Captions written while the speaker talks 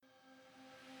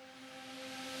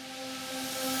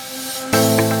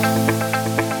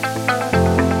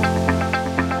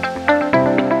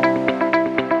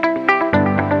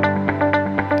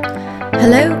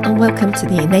welcome to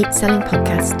the Innate Selling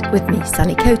Podcast with me,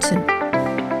 Sally Coton.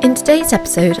 In today's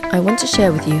episode, I want to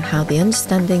share with you how the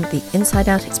understanding the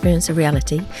inside-out experience of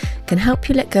reality can help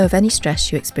you let go of any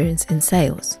stress you experience in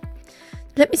sales.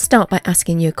 Let me start by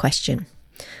asking you a question.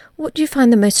 What do you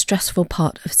find the most stressful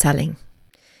part of selling?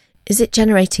 Is it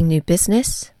generating new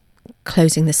business,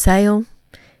 closing the sale,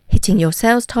 hitting your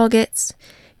sales targets,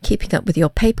 keeping up with your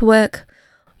paperwork,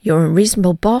 your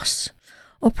unreasonable boss,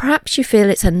 or perhaps you feel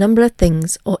it's a number of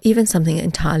things or even something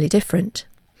entirely different?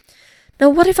 Now,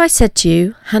 what if I said to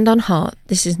you, hand on heart,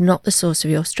 this is not the source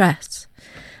of your stress?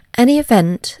 Any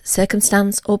event,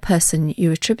 circumstance or person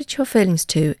you attribute your feelings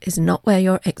to is not where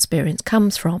your experience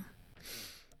comes from.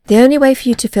 The only way for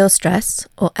you to feel stress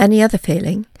or any other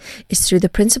feeling is through the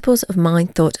principles of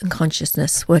mind, thought and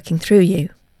consciousness working through you.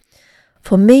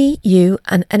 For me, you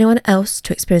and anyone else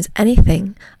to experience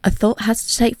anything, a thought has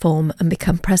to take form and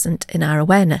become present in our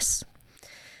awareness.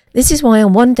 This is why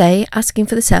on one day asking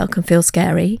for the sale can feel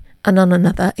scary and on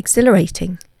another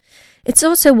exhilarating. It's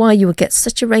also why you will get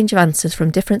such a range of answers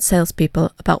from different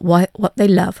salespeople about what they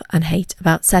love and hate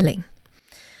about selling.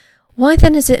 Why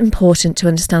then is it important to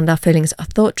understand our feelings are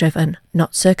thought-driven,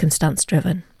 not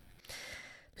circumstance-driven?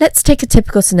 Let's take a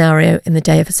typical scenario in the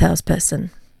day of a salesperson.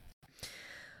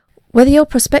 Whether you're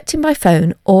prospecting by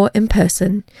phone or in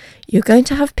person, you're going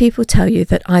to have people tell you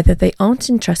that either they aren't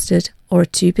interested or are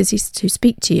too busy to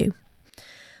speak to you.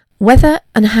 Whether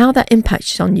and how that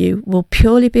impacts on you will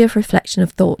purely be a reflection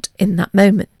of thought in that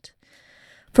moment.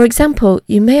 For example,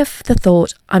 you may have the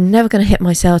thought, I'm never going to hit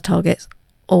my sales targets,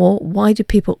 or why do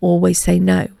people always say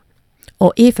no?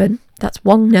 Or even, that's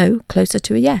one no closer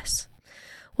to a yes.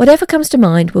 Whatever comes to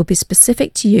mind will be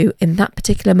specific to you in that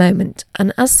particular moment,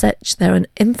 and as such, there are an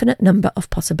infinite number of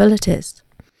possibilities.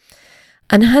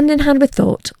 And hand in hand with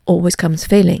thought always comes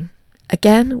feeling,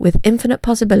 again with infinite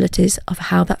possibilities of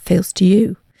how that feels to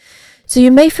you. So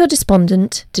you may feel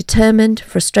despondent, determined,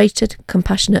 frustrated,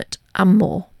 compassionate, and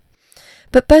more.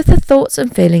 But both the thoughts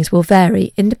and feelings will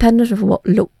vary independent of what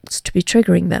looks to be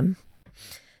triggering them.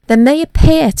 There may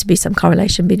appear to be some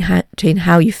correlation between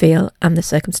how you feel and the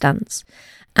circumstance,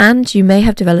 and you may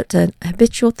have developed a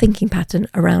habitual thinking pattern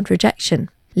around rejection,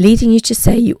 leading you to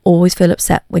say you always feel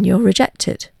upset when you're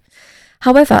rejected.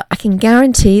 However, I can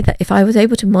guarantee that if I was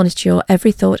able to monitor your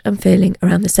every thought and feeling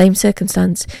around the same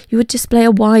circumstance, you would display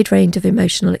a wide range of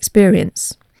emotional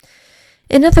experience.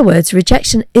 In other words,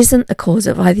 rejection isn't the cause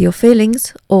of either your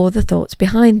feelings or the thoughts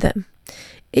behind them.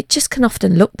 It just can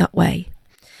often look that way.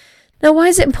 Now, why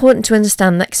is it important to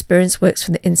understand that experience works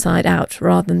from the inside out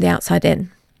rather than the outside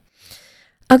in?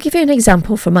 I'll give you an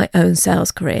example from my own sales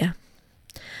career.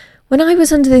 When I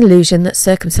was under the illusion that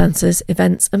circumstances,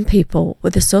 events and people were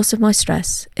the source of my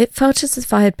stress, it felt as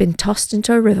if I had been tossed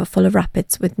into a river full of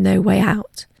rapids with no way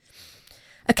out.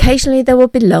 Occasionally there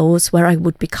would be lulls where I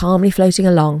would be calmly floating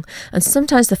along, and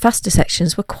sometimes the faster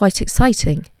sections were quite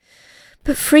exciting.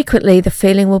 But frequently the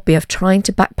feeling will be of trying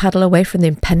to backpedal away from the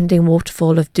impending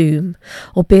waterfall of doom,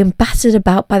 or being battered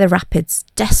about by the rapids,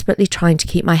 desperately trying to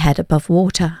keep my head above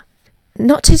water.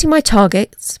 Not hitting my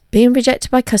targets, being rejected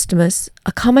by customers,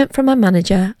 a comment from my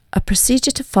manager, a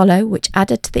procedure to follow which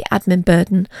added to the admin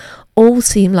burden, all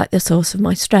seemed like the source of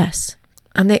my stress,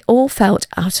 and they all felt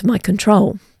out of my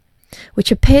control,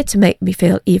 which appeared to make me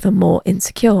feel even more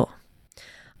insecure.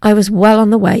 I was well on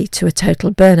the way to a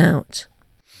total burnout.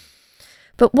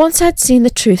 But once I had seen the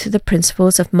truth of the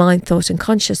principles of mind, thought and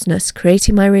consciousness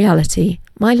creating my reality,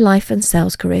 my life and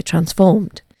sales career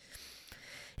transformed.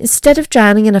 Instead of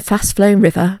drowning in a fast-flowing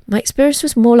river, my experience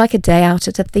was more like a day out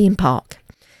at a theme park.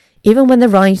 Even when the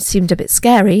ride seemed a bit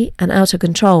scary and out of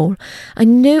control, I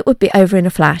knew it would be over in a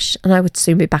flash and I would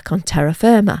soon be back on terra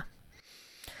firma.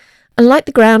 Unlike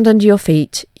the ground under your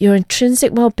feet, your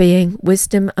intrinsic well-being,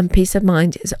 wisdom and peace of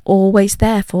mind is always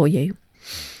there for you.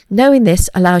 Knowing this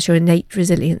allows your innate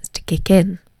resilience to kick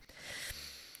in.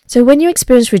 So when you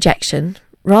experience rejection,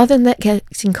 rather than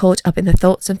getting caught up in the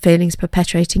thoughts and feelings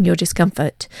perpetuating your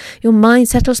discomfort, your mind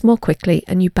settles more quickly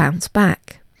and you bounce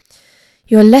back.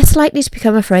 You are less likely to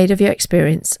become afraid of your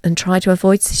experience and try to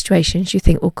avoid situations you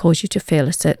think will cause you to feel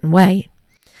a certain way.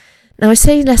 Now, I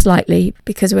say less likely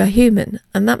because we are human,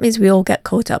 and that means we all get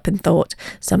caught up in thought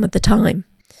some of the time.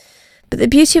 But the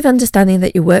beauty of understanding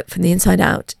that you work from the inside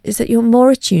out is that you're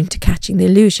more attuned to catching the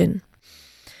illusion.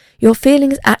 Your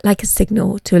feelings act like a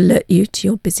signal to alert you to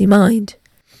your busy mind.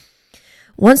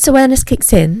 Once awareness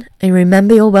kicks in and you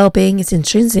remember your well-being is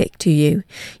intrinsic to you,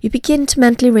 you begin to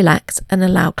mentally relax and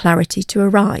allow clarity to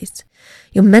arise.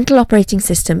 Your mental operating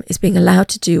system is being allowed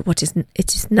to do what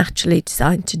it is naturally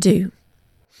designed to do.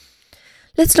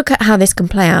 Let's look at how this can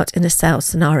play out in a sales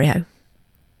scenario.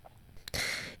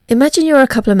 Imagine you're a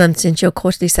couple of months into your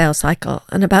quarterly sales cycle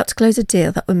and about to close a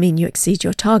deal that would mean you exceed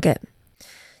your target.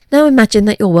 Now imagine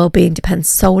that your well-being depends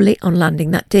solely on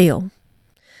landing that deal.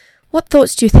 What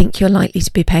thoughts do you think you're likely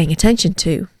to be paying attention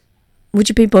to? Would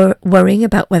you be worrying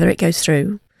about whether it goes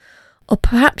through? Or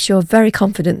perhaps you're very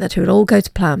confident that it will all go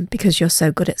to plan because you're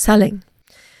so good at selling.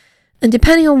 And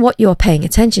depending on what you're paying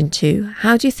attention to,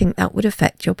 how do you think that would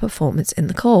affect your performance in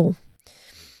the call?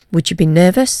 Would you be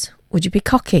nervous? Would you be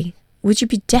cocky? Would you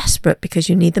be desperate because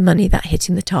you need the money that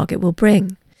hitting the target will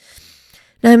bring?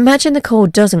 Now imagine the call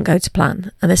doesn't go to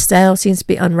plan and the sale seems to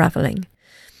be unravelling.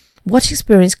 What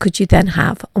experience could you then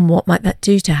have, and what might that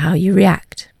do to how you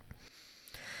react?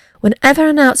 Whenever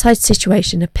an outside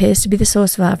situation appears to be the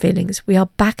source of our feelings, we are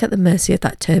back at the mercy of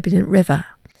that turbulent river.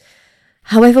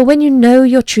 However, when you know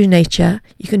your true nature,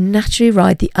 you can naturally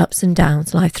ride the ups and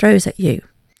downs life throws at you.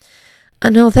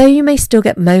 And although you may still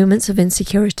get moments of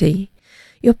insecurity,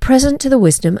 you're present to the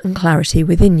wisdom and clarity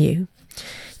within you.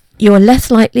 You are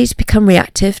less likely to become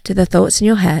reactive to the thoughts in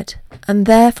your head and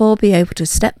therefore be able to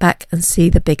step back and see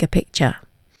the bigger picture.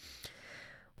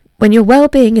 When your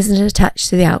well-being isn't attached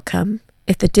to the outcome,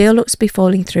 if the deal looks to be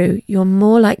falling through, you're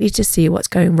more likely to see what's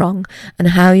going wrong and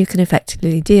how you can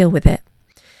effectively deal with it.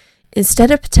 Instead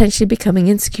of potentially becoming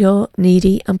insecure,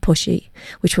 needy and pushy,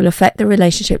 which will affect the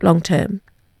relationship long term,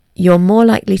 you're more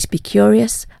likely to be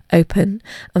curious, open,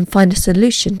 and find a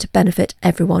solution to benefit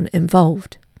everyone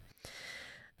involved.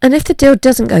 And if the deal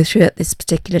doesn't go through at this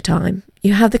particular time,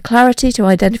 you have the clarity to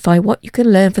identify what you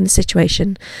can learn from the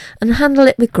situation and handle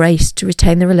it with grace to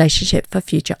retain the relationship for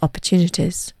future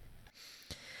opportunities.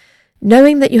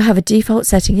 Knowing that you have a default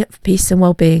setting up for peace and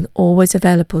well-being always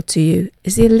available to you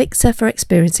is the elixir for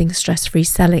experiencing stress-free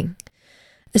selling.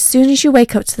 As soon as you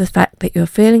wake up to the fact that you're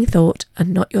feeling thought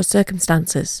and not your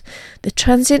circumstances, the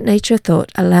transient nature of thought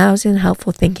allows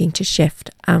unhelpful thinking to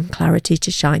shift and clarity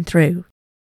to shine through.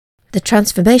 The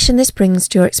transformation this brings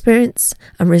to your experience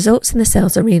and results in the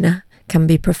sales arena can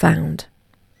be profound.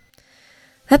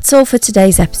 That's all for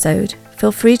today's episode.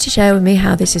 Feel free to share with me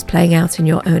how this is playing out in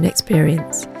your own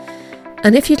experience.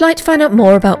 And if you'd like to find out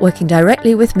more about working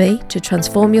directly with me to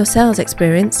transform your sales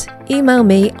experience, email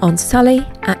me on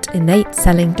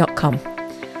sally@innateselling.com.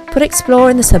 Put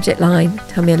explore in the subject line,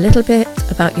 tell me a little bit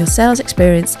about your sales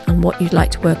experience and what you'd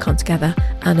like to work on together,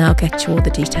 and I'll get you all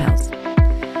the details.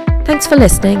 Thanks for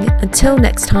listening. Until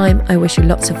next time, I wish you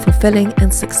lots of fulfilling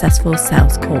and successful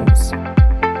sales calls.